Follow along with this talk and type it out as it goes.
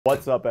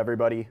What's up,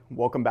 everybody?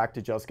 Welcome back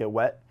to Just Get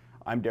Wet.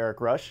 I'm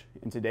Derek Rush,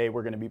 and today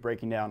we're going to be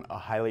breaking down a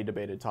highly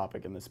debated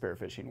topic in the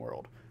spearfishing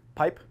world: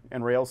 pipe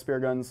and rail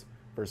spear guns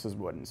versus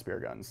wooden spear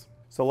guns.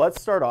 So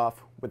let's start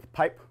off with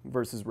pipe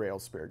versus rail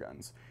spear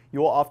guns.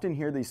 You will often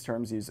hear these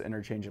terms used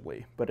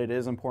interchangeably, but it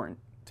is important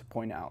to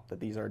point out that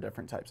these are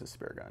different types of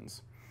spear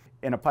guns.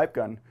 In a pipe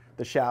gun,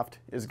 the shaft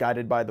is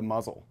guided by the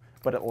muzzle,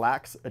 but it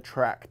lacks a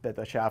track that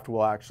the shaft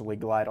will actually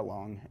glide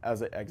along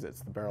as it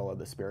exits the barrel of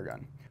the spear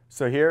gun.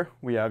 So here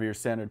we have your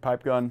standard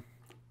pipe gun,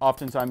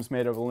 oftentimes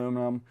made of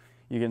aluminum.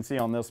 You can see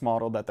on this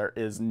model that there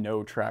is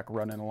no track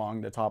running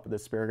along the top of the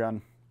spear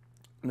gun.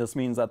 This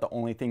means that the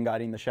only thing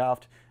guiding the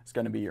shaft is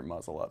going to be your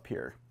muzzle up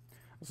here.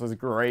 This is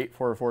great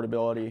for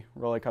affordability,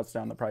 really cuts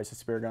down the price of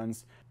spear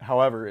guns.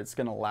 However, it's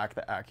going to lack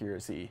the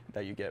accuracy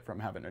that you get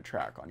from having a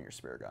track on your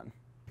spear gun.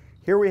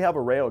 Here we have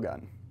a rail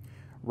gun.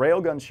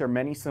 Rail guns share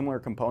many similar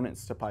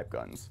components to pipe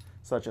guns,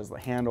 such as the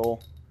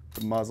handle,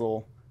 the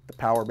muzzle, the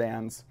power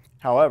bands.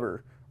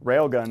 However,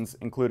 rail guns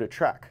include a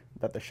track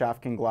that the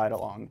shaft can glide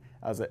along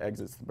as it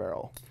exits the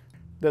barrel.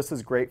 This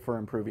is great for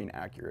improving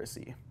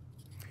accuracy.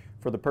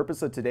 For the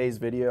purpose of today's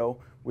video,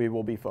 we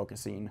will be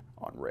focusing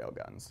on rail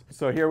guns.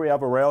 So here we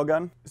have a rail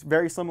gun. It's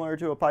very similar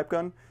to a pipe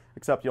gun,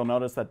 except you'll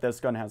notice that this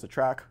gun has a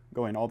track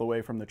going all the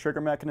way from the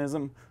trigger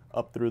mechanism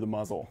up through the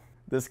muzzle.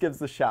 This gives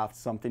the shaft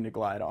something to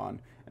glide on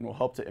and will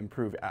help to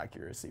improve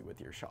accuracy with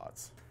your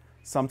shots.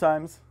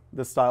 Sometimes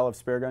this style of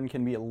spear gun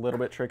can be a little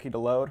bit tricky to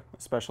load,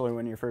 especially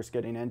when you're first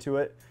getting into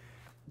it,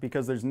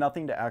 because there's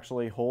nothing to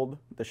actually hold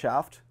the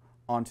shaft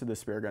onto the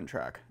spear gun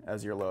track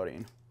as you're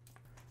loading.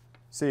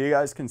 So you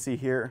guys can see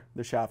here,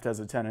 the shaft has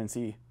a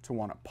tendency to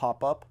want to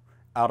pop up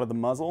out of the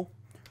muzzle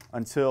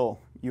until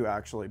you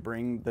actually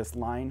bring this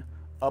line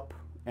up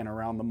and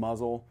around the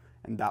muzzle,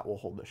 and that will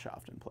hold the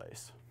shaft in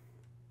place.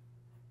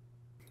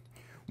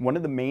 One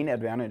of the main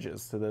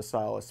advantages to this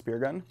style of spear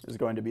gun is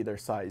going to be their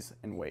size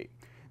and weight.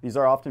 These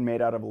are often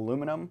made out of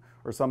aluminum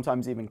or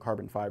sometimes even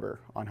carbon fiber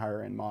on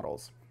higher end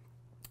models.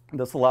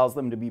 This allows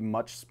them to be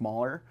much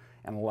smaller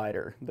and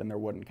lighter than their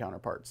wooden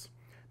counterparts.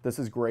 This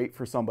is great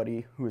for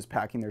somebody who is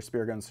packing their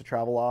spear guns to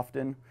travel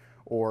often,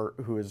 or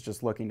who is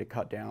just looking to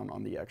cut down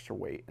on the extra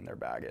weight in their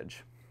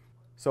baggage.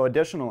 So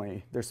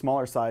additionally, their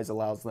smaller size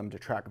allows them to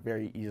track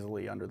very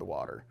easily under the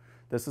water.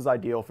 This is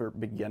ideal for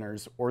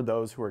beginners or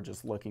those who are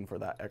just looking for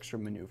that extra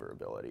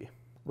maneuverability.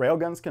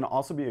 Railguns can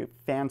also be a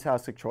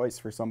fantastic choice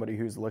for somebody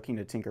who's looking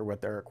to tinker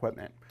with their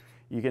equipment.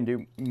 You can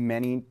do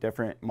many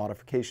different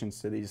modifications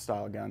to these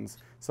style guns,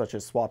 such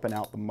as swapping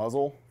out the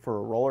muzzle for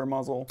a roller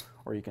muzzle,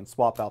 or you can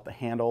swap out the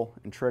handle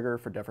and trigger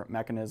for different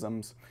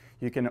mechanisms.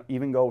 You can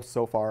even go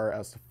so far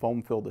as to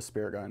foam fill the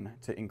spear gun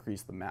to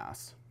increase the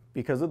mass.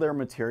 Because of their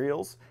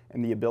materials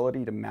and the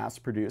ability to mass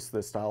produce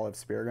this style of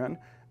spear gun,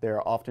 they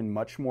are often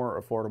much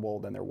more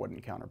affordable than their wooden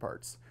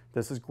counterparts.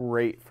 This is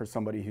great for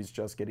somebody who's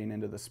just getting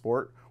into the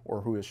sport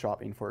or who is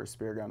shopping for a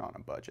spear gun on a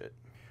budget.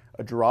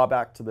 A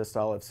drawback to this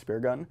style of spear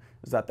gun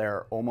is that there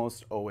are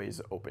almost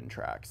always open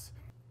tracks.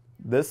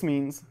 This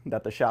means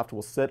that the shaft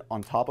will sit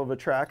on top of a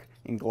track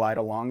and glide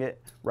along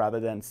it rather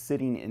than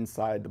sitting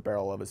inside the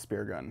barrel of a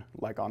spear gun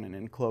like on an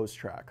enclosed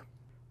track.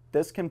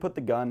 This can put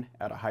the gun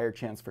at a higher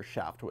chance for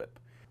shaft whip.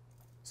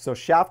 So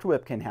shaft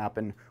whip can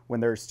happen when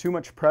there's too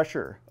much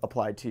pressure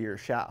applied to your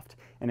shaft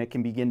and it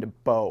can begin to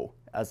bow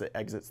as it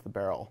exits the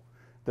barrel.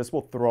 This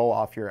will throw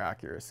off your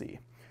accuracy.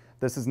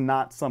 This is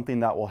not something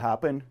that will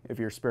happen if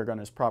your spear gun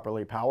is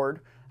properly powered.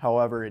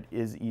 However, it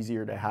is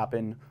easier to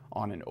happen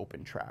on an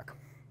open track.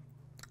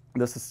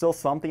 This is still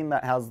something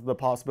that has the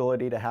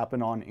possibility to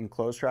happen on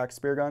enclosed track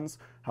spear guns.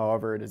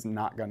 However, it is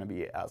not going to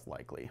be as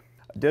likely.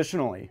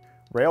 Additionally,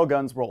 rail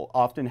guns will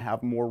often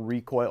have more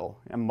recoil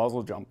and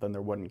muzzle jump than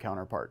their wooden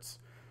counterparts.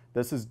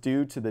 This is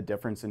due to the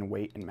difference in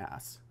weight and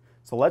mass.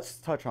 So let's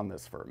touch on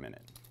this for a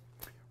minute.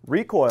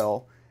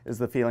 Recoil is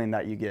the feeling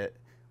that you get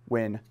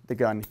when the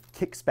gun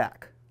kicks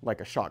back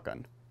like a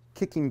shotgun,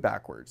 kicking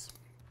backwards.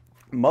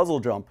 Muzzle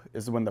jump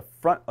is when the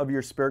front of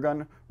your spear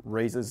gun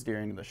raises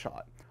during the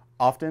shot.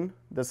 Often,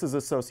 this is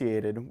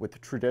associated with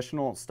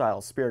traditional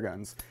style spear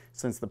guns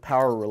since the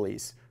power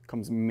release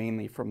comes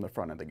mainly from the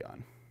front of the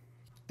gun.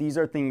 These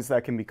are things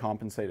that can be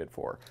compensated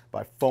for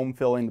by foam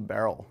filling the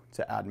barrel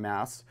to add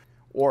mass,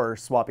 or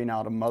swapping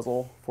out a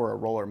muzzle for a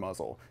roller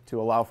muzzle to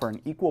allow for an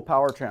equal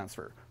power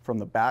transfer from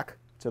the back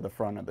to the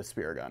front of the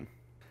spear gun.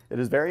 It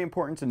is very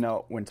important to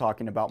note when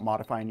talking about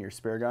modifying your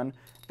spear gun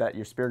that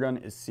your spear gun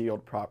is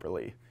sealed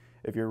properly.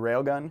 If your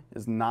railgun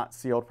is not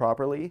sealed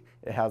properly,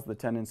 it has the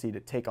tendency to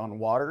take on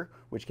water,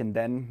 which can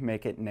then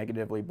make it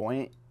negatively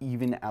buoyant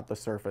even at the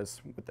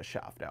surface with the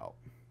shaft out.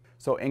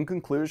 So in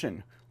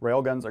conclusion,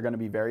 railguns are going to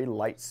be very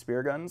light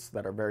spear guns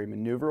that are very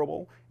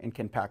maneuverable and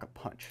can pack a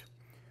punch.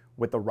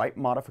 With the right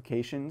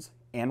modifications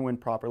and when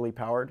properly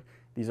powered,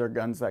 these are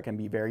guns that can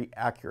be very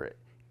accurate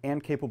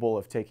and capable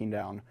of taking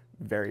down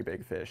very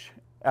big fish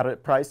at a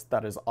price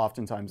that is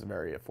oftentimes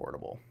very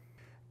affordable.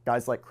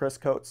 Guys like Chris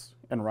Coates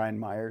and Ryan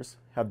Myers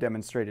have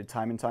demonstrated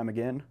time and time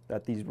again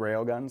that these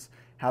railguns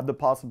have the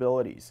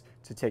possibilities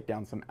to take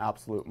down some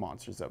absolute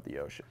monsters of the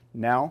ocean.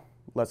 Now,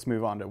 let's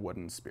move on to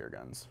wooden spear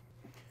guns.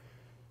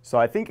 So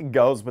I think it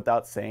goes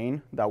without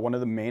saying that one of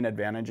the main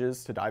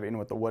advantages to diving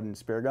with a wooden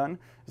spear gun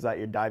is that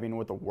you're diving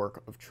with a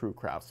work of true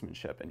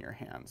craftsmanship in your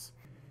hands.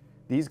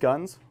 These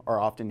guns are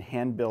often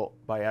hand-built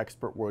by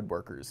expert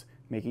woodworkers,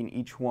 making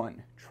each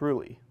one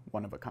truly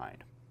one of a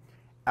kind.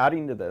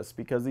 Adding to this,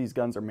 because these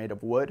guns are made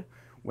of wood,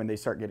 when they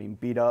start getting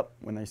beat up,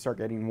 when they start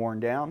getting worn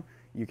down,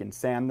 you can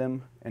sand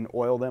them and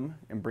oil them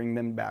and bring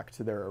them back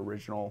to their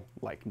original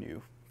like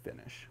new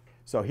finish.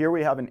 So here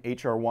we have an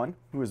HR1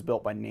 who was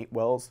built by Nate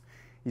Wells.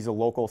 He's a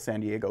local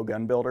San Diego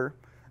gun builder.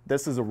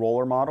 This is a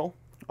roller model,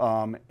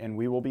 and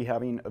we will be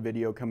having a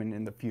video coming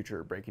in the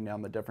future breaking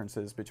down the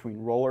differences between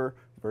roller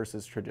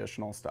versus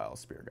traditional style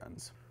spear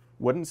guns.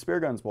 Wooden spear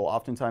guns will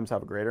oftentimes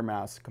have a greater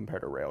mass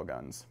compared to rail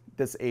guns.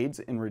 This aids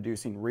in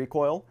reducing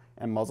recoil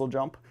and muzzle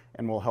jump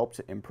and will help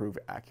to improve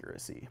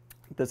accuracy.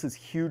 This is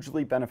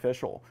hugely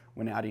beneficial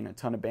when adding a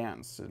ton of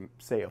bands to,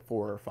 say, a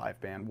 4 or 5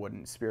 band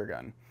wooden spear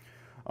gun.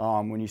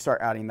 When you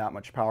start adding that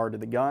much power to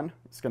the gun,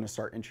 it's going to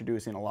start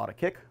introducing a lot of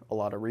kick, a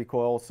lot of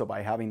recoil, so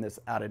by having this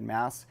added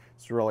mass,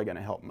 it's really going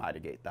to help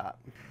mitigate that.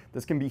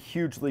 This can be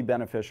hugely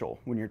beneficial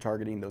when you're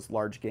targeting those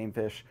large game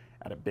fish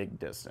at a big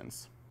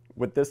distance.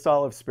 With this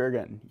style of spear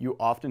gun, you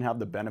often have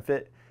the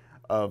benefit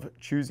of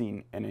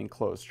choosing an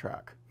enclosed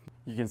track.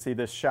 You can see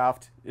this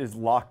shaft is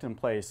locked in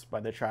place by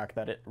the track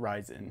that it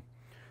rides in.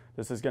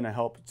 This is going to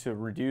help to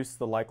reduce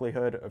the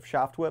likelihood of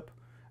shaft whip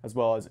as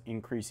well as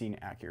increasing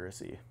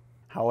accuracy.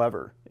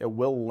 However, it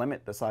will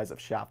limit the size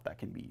of shaft that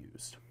can be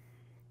used.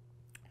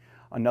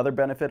 Another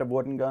benefit of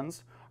wooden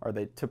guns are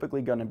they're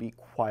typically going to be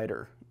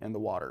quieter in the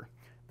water.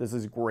 This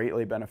is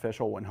greatly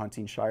beneficial when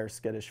hunting shy or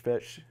skittish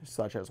fish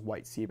such as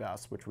white sea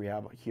bass, which we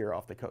have here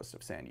off the coast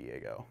of San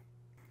Diego.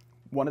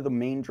 One of the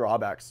main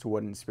drawbacks to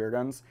wooden spear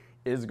guns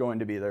is going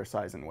to be their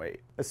size and weight,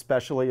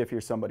 especially if you're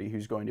somebody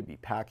who's going to be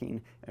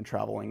packing and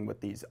traveling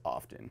with these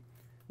often.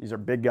 These are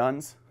big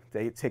guns,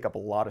 they take up a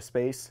lot of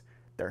space,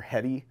 they're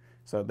heavy,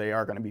 so they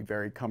are going to be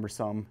very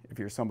cumbersome if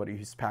you're somebody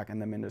who's packing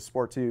them into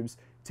sport tubes,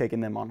 taking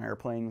them on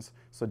airplanes,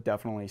 so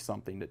definitely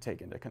something to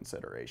take into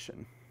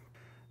consideration.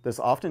 This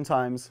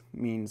oftentimes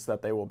means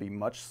that they will be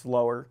much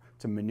slower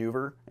to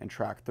maneuver and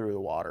track through the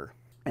water,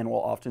 and will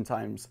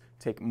oftentimes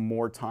take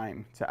more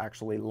time to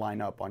actually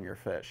line up on your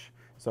fish.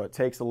 So it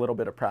takes a little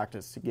bit of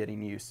practice to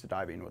getting used to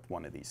diving with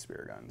one of these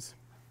spear guns.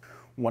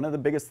 One of the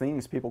biggest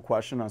things people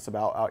question us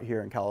about out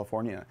here in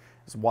California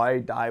is why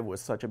dive with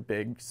such a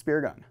big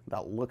spear gun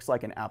that looks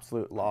like an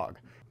absolute log.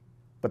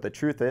 But the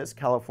truth is,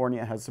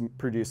 California has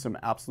produced some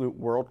absolute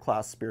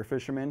world-class spear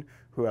fishermen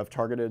who have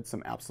targeted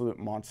some absolute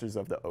monsters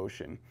of the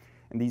ocean.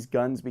 And these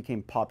guns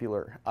became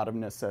popular out of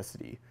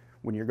necessity.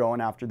 When you're going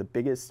after the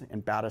biggest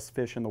and baddest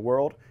fish in the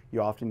world,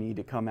 you often need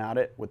to come at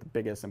it with the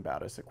biggest and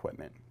baddest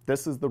equipment.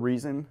 This is the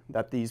reason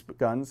that these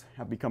guns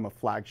have become a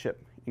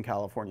flagship in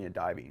California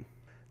diving.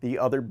 The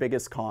other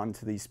biggest con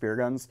to these spear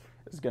guns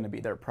is going to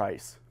be their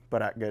price,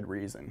 but at good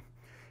reason.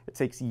 It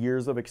takes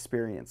years of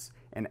experience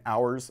and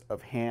hours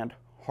of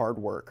hard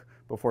work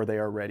before they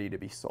are ready to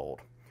be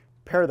sold.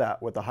 Pair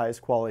that with the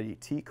highest quality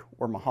teak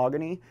or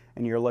mahogany,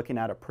 and you're looking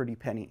at a pretty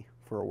penny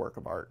for a work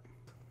of art.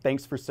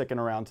 Thanks for sticking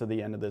around to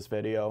the end of this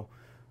video.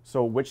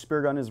 So which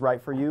spear gun is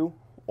right for you?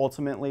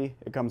 Ultimately,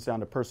 it comes down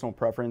to personal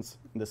preference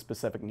and the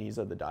specific needs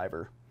of the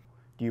diver.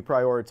 Do you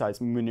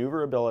prioritize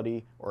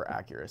maneuverability or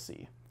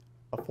accuracy?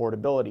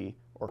 Affordability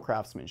or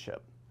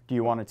craftsmanship? Do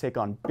you want to take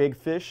on big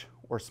fish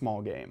or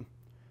small game?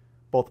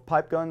 Both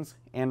pipe guns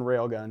and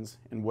rail guns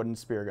and wooden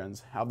spear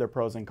guns have their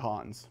pros and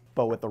cons,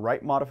 but with the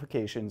right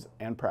modifications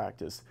and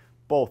practice,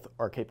 both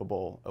are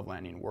capable of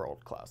landing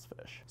world-class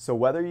fish. So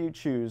whether you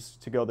choose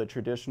to go the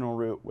traditional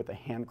route with a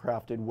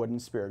handcrafted wooden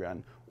spear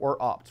gun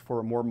or opt for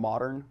a more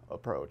modern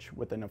approach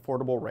with an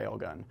affordable rail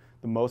gun,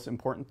 the most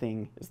important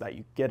thing is that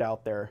you get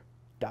out there,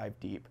 dive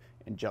deep,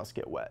 and just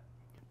get wet.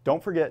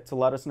 Don't forget to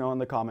let us know in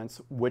the comments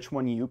which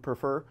one you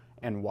prefer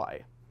and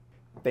why.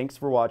 Thanks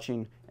for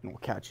watching, and we'll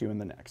catch you in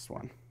the next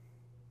one.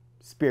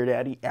 Spear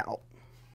Daddy out.